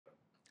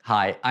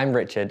Hi, I'm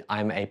Richard.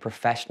 I'm a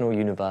professional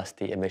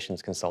university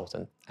admissions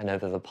consultant. And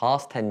over the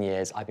past 10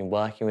 years, I've been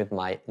working with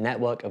my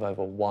network of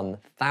over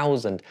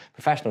 1,000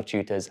 professional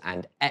tutors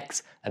and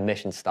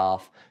ex-admission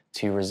staff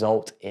to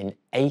result in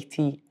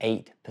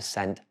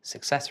 88%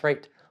 success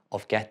rate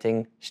of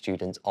getting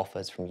students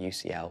offers from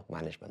UCL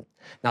Management.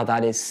 Now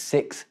that is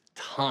 6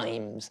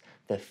 times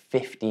the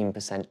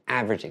 15%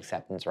 average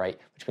acceptance rate,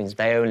 which means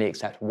they only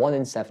accept 1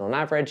 in 7 on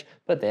average,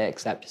 but they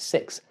accept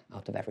 6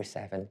 out of every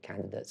 7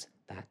 candidates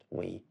that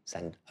we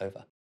send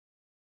over.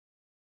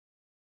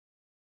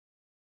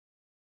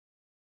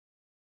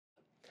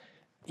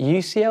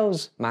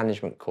 UCL's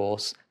management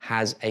course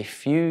has a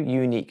few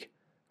unique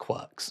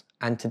quirks,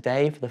 and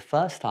today, for the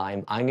first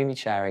time, I'm going to be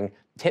sharing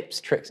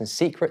tips, tricks, and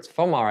secrets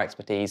from our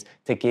expertise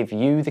to give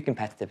you the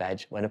competitive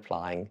edge when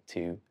applying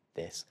to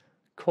this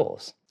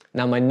course.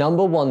 Now, my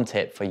number one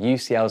tip for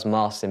UCL's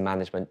Masters in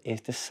Management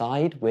is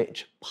decide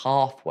which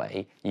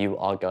pathway you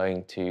are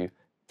going to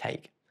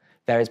take.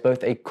 There is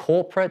both a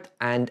corporate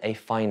and a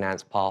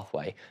finance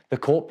pathway. The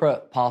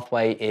corporate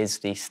pathway is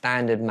the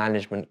standard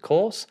management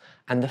course,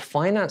 and the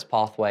finance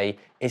pathway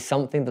is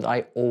something that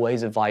I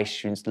always advise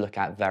students to look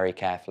at very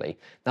carefully.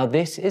 Now,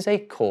 this is a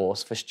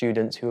course for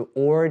students who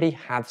already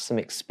have some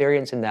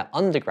experience in their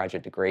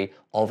undergraduate degree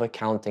of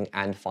accounting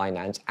and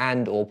finance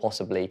and or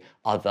possibly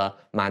other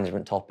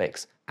management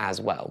topics as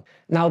well.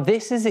 Now,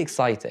 this is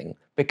exciting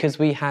because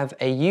we have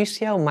a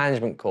UCL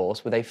management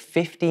course with a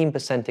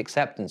 15%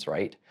 acceptance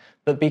rate,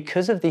 but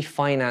because of the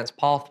finance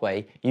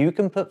pathway, you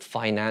can put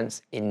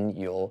finance in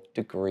your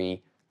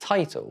degree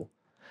title.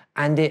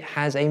 And it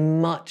has a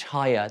much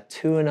higher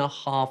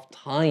 2.5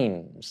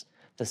 times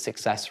the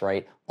success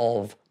rate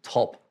of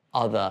top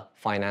other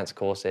finance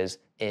courses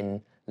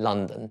in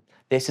London.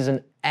 This is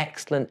an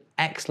excellent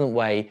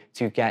way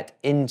to get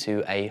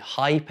into a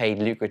high-paid,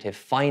 lucrative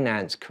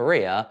finance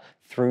career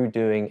through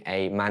doing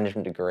a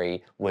management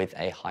degree with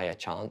a higher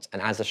chance.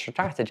 And as a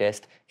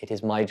strategist, it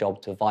is my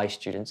job to advise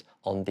students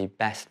on the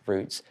best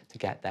routes to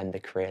get them the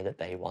career that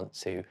they want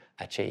to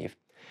achieve.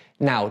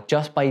 Now,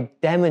 just by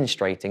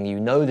demonstrating you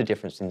know the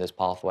difference in those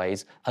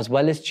pathways, as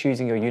well as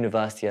choosing your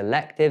university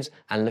electives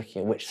and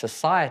looking at which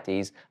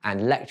societies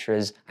and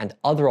lecturers and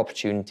other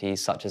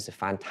opportunities, such as the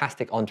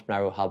fantastic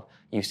entrepreneurial hub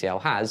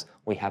UCL has,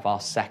 we have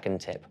our second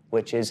tip,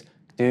 which is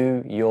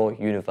do your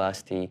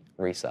university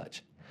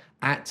research.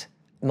 At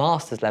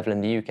master's level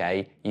in the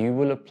UK, you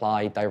will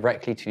apply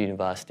directly to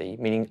university,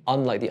 meaning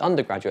unlike the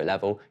undergraduate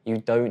level, you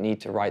don't need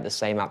to write the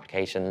same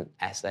application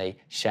essay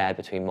shared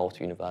between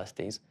multiple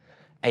universities.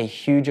 A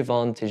huge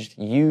advantage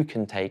you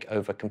can take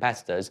over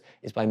competitors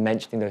is by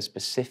mentioning those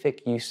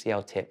specific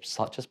UCL tips,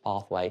 such as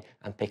pathway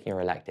and picking your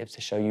electives,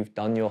 to show you've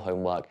done your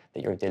homework,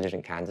 that you're a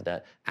diligent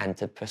candidate, and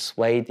to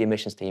persuade the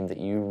admissions team that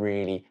you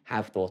really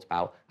have thought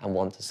about and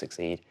want to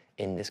succeed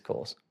in this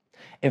course.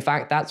 In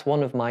fact, that's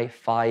one of my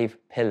 5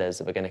 pillars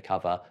that we're going to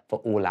cover for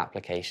all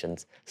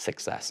applications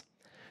success.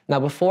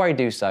 Now, before I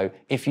do so,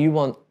 if you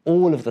want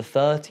all of the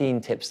 13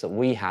 tips that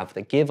we have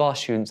that give our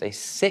students a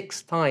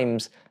 6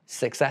 times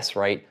success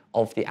rate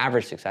of the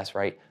average success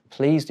rate,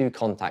 please do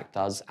contact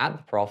us at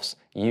the Profs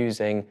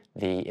using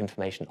the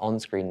information on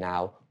screen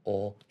now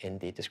or in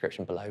the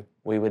description below.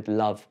 We would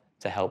love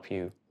to help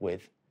you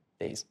with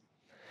these.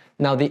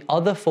 Now, the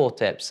other 4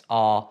 tips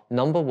are,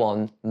 number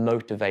 1,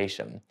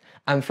 motivation.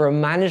 And for a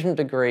management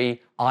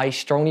degree, I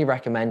strongly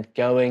recommend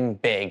going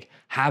big,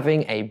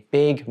 having a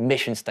big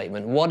mission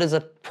statement. What is a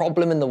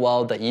problem in the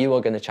world that you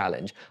are going to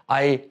challenge?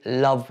 I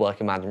love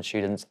working with management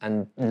students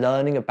and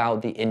learning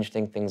about the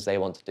interesting things they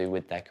want to do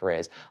with their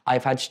careers.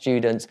 I've had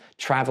students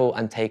travel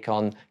and take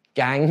on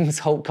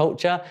gangs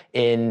culture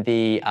in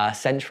the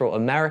Central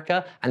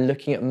America and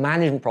looking at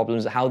management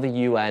problems, how the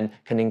UN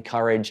can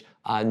encourage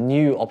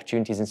new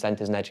opportunities,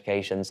 incentives and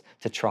educations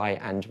to try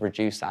and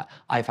reduce that.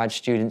 I've had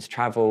students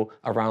travel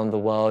around the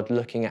world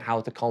looking at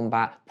how to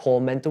combat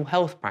poor mental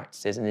health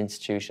practices in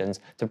institutions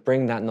to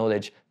bring that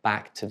knowledge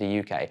back to the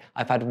UK.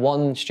 I've had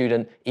one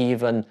student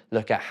even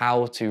look at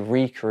how to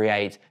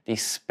recreate the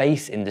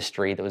space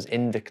industry that was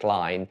in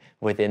decline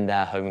within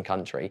their home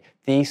country.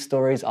 These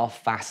stories are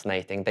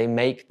fascinating. They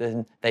make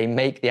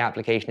the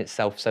application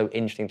itself so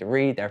interesting to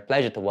read, they're a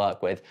pleasure to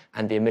work with,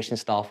 and the admission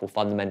staff will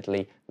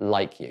fundamentally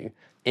like you.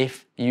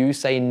 If you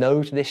say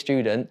no to this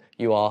student,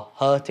 you are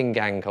hurting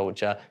gang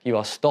culture, you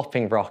are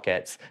stopping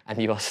rockets, and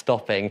you are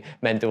stopping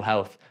mental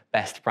health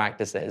best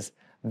practices.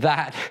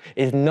 That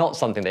is not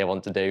something they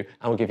want to do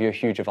and will give you a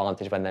huge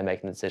advantage when they're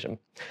making the decision.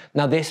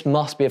 Now, this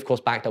must be, of course,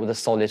 backed up with a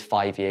solid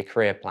 5-year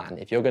career plan.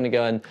 If you're going to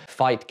go and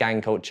fight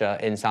gang culture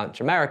in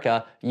South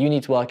America, you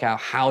need to work out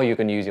how you're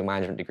going to use your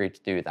management degree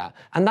to do that.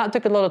 And that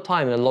took a lot of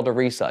time and a lot of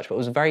research, but it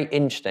was very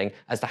interesting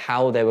as to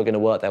how they were going to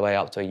work their way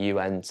up to a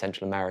UN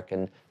Central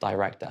American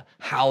director,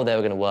 how they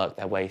were going to work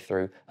their way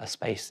through a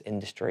space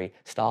industry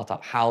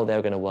startup, how they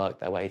were going to work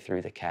their way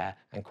through the Care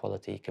and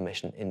Quality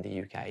Commission in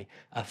the UK.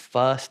 A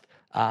first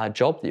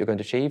job that you're going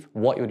to achieve,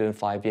 what you'll do in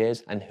 5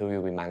 years, and who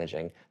you'll be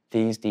managing.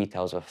 These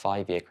details of a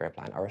 5-year career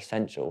plan are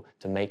essential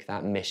to make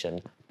that mission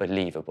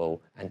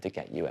believable and to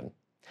get you in.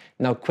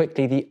 Now,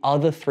 quickly, the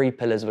other 3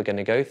 pillars we're going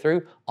to go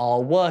through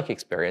are work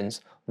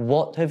experience.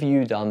 What have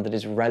you done that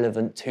is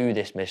relevant to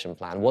this mission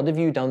plan? What have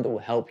you done that will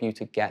help you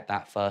to get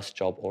that first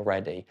job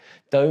already?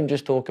 Don't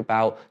just talk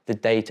about the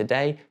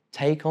day-to-day.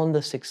 Take on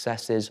the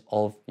successes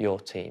of your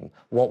team.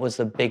 What was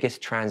the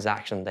biggest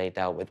transaction they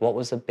dealt with? What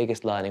was the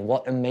biggest learning?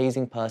 What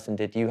amazing person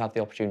did you have the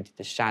opportunity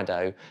to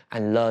shadow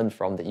and learn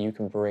from that you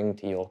can bring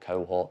to your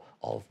cohort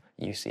of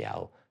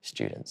UCL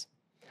students?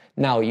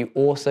 Now, you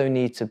also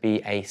need to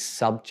be a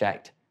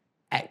subject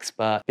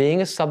expert.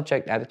 Being a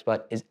subject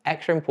expert is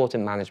extra important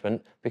in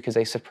management because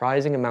a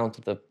surprising amount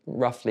of the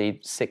roughly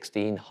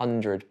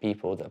 1,600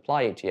 people that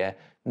apply each year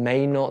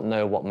may not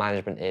know what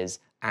management is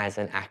as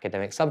an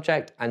academic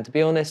subject. And to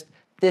be honest,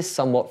 this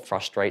somewhat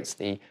frustrates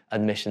the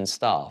admissions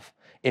staff.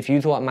 If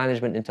you thought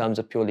management in terms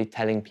of purely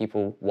telling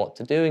people what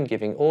to do and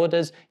giving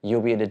orders,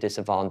 you'll be at a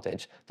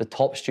disadvantage. The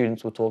top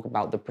students will talk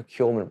about the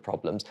procurement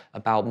problems,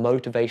 about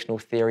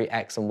motivational theory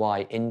X and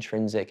Y,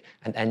 intrinsic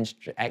and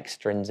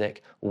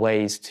extrinsic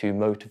ways to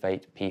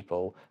motivate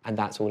people, and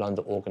that's all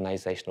under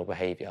organizational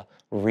behavior.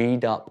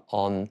 Read up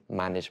on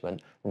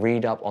management,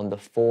 read up on the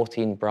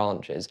 14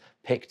 branches,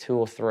 pick 2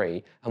 or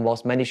 3. And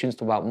whilst many students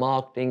talk about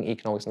marketing,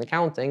 economics, and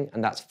accounting,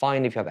 and that's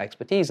fine if you have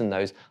expertise in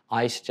those,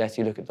 I suggest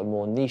you look at the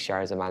more niche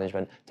areas of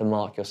management to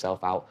mark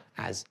yourself out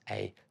as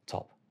a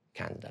top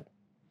candidate.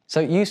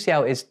 So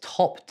UCL is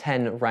top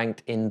 10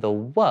 ranked in the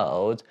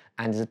world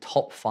and is a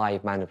top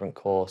 5 management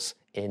course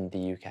in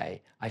the UK.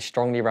 I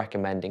strongly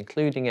recommend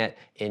including it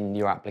in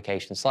your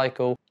application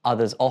cycle.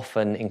 Others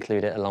often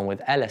include it along with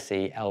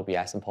LSE,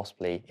 LBS, and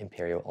possibly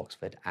Imperial,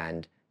 Oxford,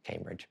 and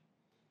Cambridge.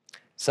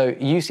 So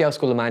UCL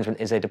School of Management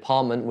is a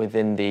department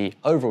within the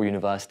overall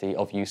University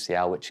of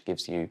UCL, which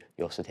gives you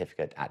your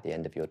certificate at the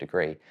end of your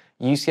degree.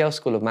 UCL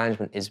School of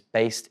Management is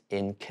based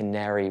in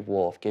Canary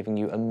Wharf, giving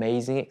you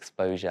amazing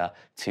exposure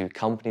to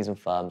companies and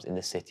firms in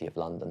the City of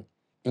London.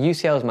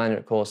 UCL's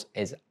management course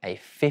is a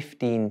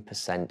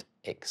 15%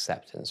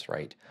 acceptance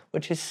rate,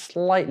 which is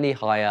slightly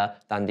higher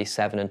than the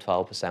 7 and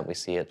 12% we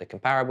see at the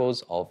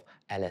comparables of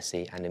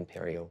LSE and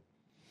Imperial.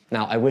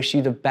 Now, I wish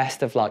you the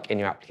best of luck in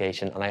your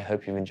application, and I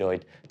hope you've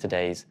enjoyed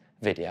today's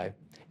video.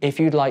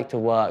 If you'd like to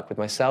work with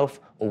myself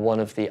or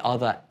one of the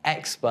other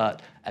expert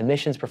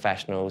admissions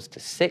professionals to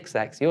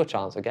 6x your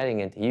chance of getting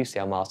into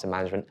UCL Master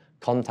Management,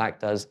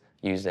 contact us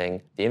using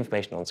the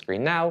information on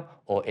screen now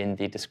or in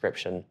the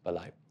description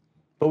below.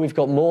 But we've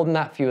got more than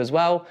that for you as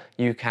well.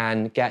 You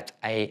can get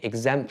an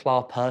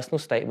exemplar personal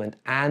statement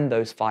and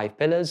those 5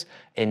 pillars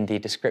in the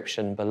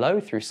description below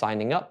through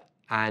signing up.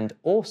 And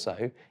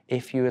also,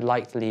 if you would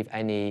like to leave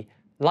any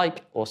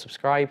like or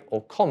subscribe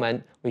or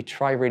comment, we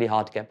try really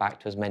hard to get back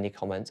to as many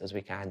comments as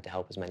we can to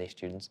help as many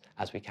students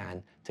as we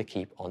can to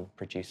keep on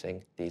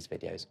producing these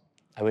videos.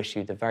 I wish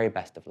you the very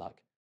best of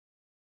luck.